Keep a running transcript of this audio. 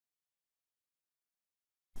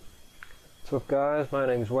What's up guys, my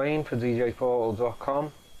name is Wayne for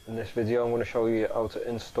djportal.com. In this video I'm going to show you how to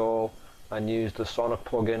install and use the Sonique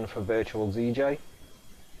plugin for Virtual DJ.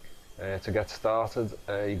 To get started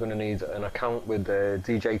you're going to need an account with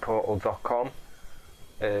djportal.com.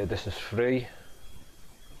 This is free,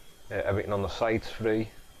 everything on the site's free.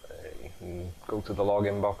 You can go to the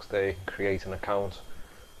login box there, you can create an account,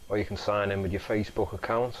 or you can sign in with your Facebook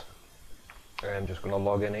account. I'm just going to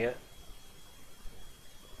log in here.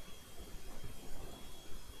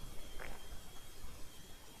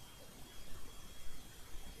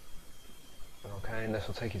 Okay, and this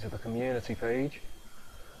will take you to the community page.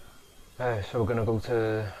 So we're going to go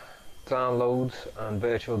to downloads and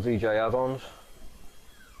virtual DJ add-ons.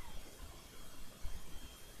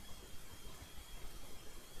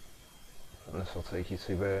 And this will take you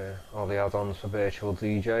to all the add-ons for virtual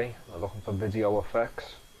DJ. We're looking for video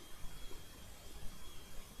effects.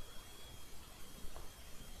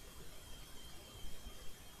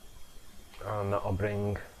 And that'll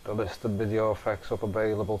bring the list of video effects up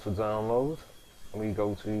available to download. We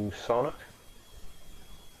go to Sonique.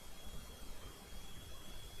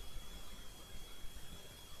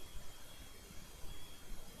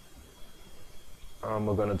 And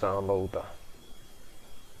we're going to download that.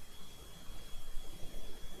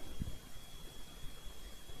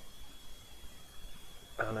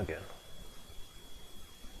 And again.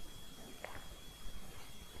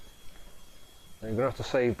 Now you're going to have to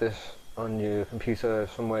save this on your computer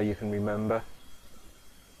somewhere you can remember.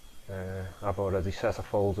 I've already set a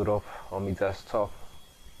folder up on my desktop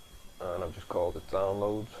and I've just called it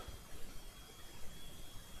downloads.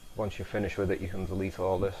 Once you're finished with it you can delete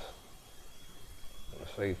all this. I'm going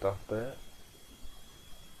to save that there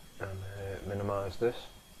and minimize this,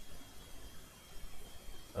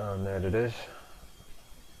 and there it is,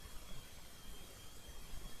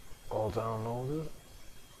 all downloaded.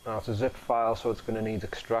 Now it's a zip file, so it's going to need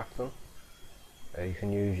extracting. You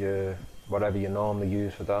can use your whatever you normally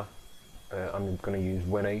use for that. I'm going to use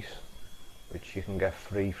WinAce, which you can get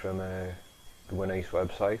free from the WinAce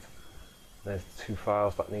website. There's the two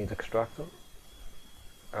files that need extracting,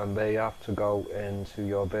 and they have to go into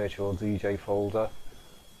your virtual DJ folder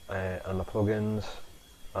and the plugins,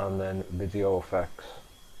 and then video effects.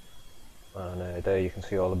 And there you can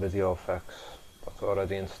see all the video effects that's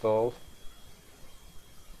already installed.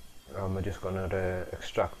 And we're just going to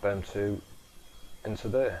extract them into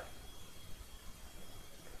there.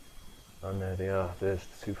 And there they are, there's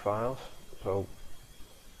the two files. So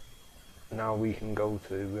now we can go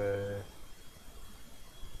to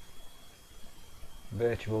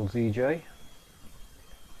Virtual DJ,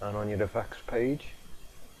 and on your effects page,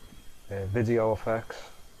 video effects,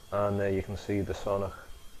 and there you can see the Sonique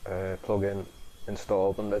plugin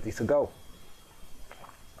installed and ready to go.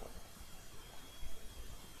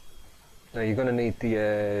 Now you're going to need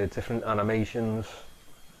the different animations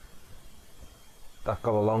that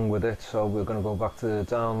go along with it, so we're going to go back to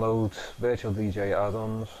downloads, virtual DJ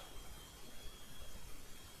add-ons,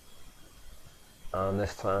 and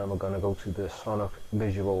this time we're going to go to the Sonique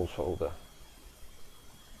visuals folder,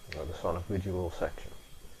 or the Sonique visual section.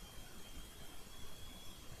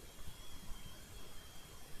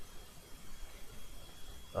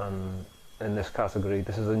 And in this category,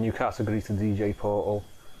 this is a new category to DJ Portal.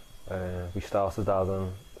 We started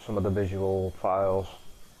adding some of the visual files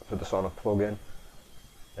for the Sonique plugin.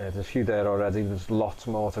 There's a few there already, there's lots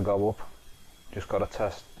more to go up. Just got to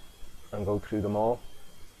test and go through them all.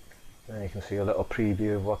 And you can see a little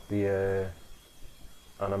preview of what the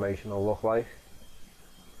animation will look like.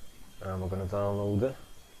 And we're going to download it.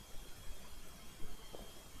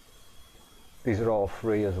 These are all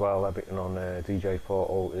free as well, everything on DJ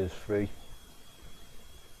Portal is free.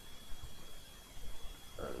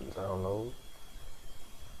 And download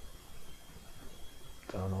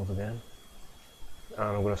again, and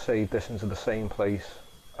I'm going to save this into the same place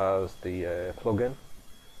as the plugin.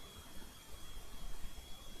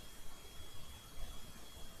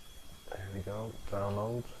 There we go,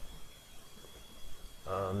 download,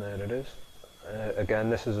 and there it is. Again,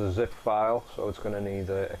 this is a zip file, so it's going to need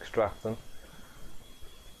extracting.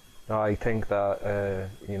 Now I think that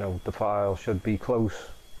you know, the file should be close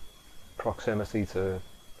proximity to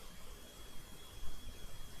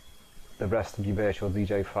the rest of your virtual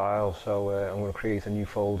DJ file, so I'm going to create a new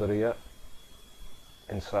folder here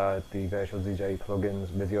inside the virtual DJ plugins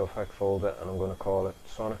video effect folder, and I'm going to call it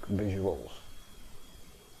Sonique Visuals.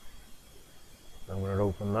 I'm going to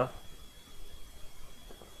open that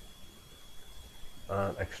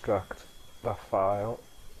and extract that file.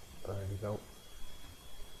 There we go.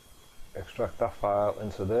 Extract that file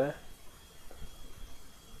into there.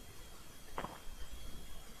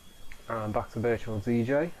 and back to Virtual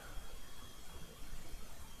DJ.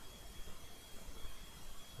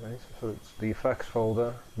 Right, so it's the effects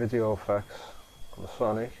folder, video effects on the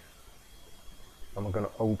Sonique, and we're going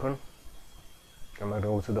to open, and we're going to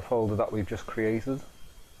go to the folder that we've just created,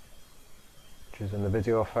 which is in the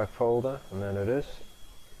video effect folder, and then it is,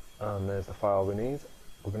 and there's the file we need.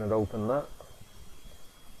 We're going to open that,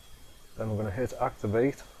 then we're going to hit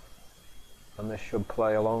activate, and this should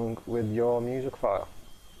play along with your music file.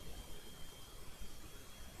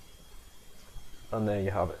 And there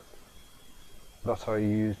you have it. That's how you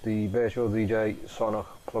use the Virtual DJ Sonique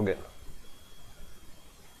plugin.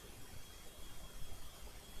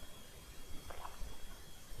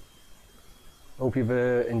 Hope you've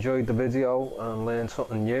enjoyed the video and learned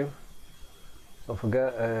something new. Don't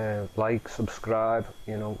forget, like, subscribe,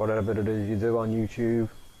 you know, whatever it is you do on YouTube.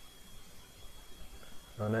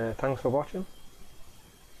 And thanks for watching.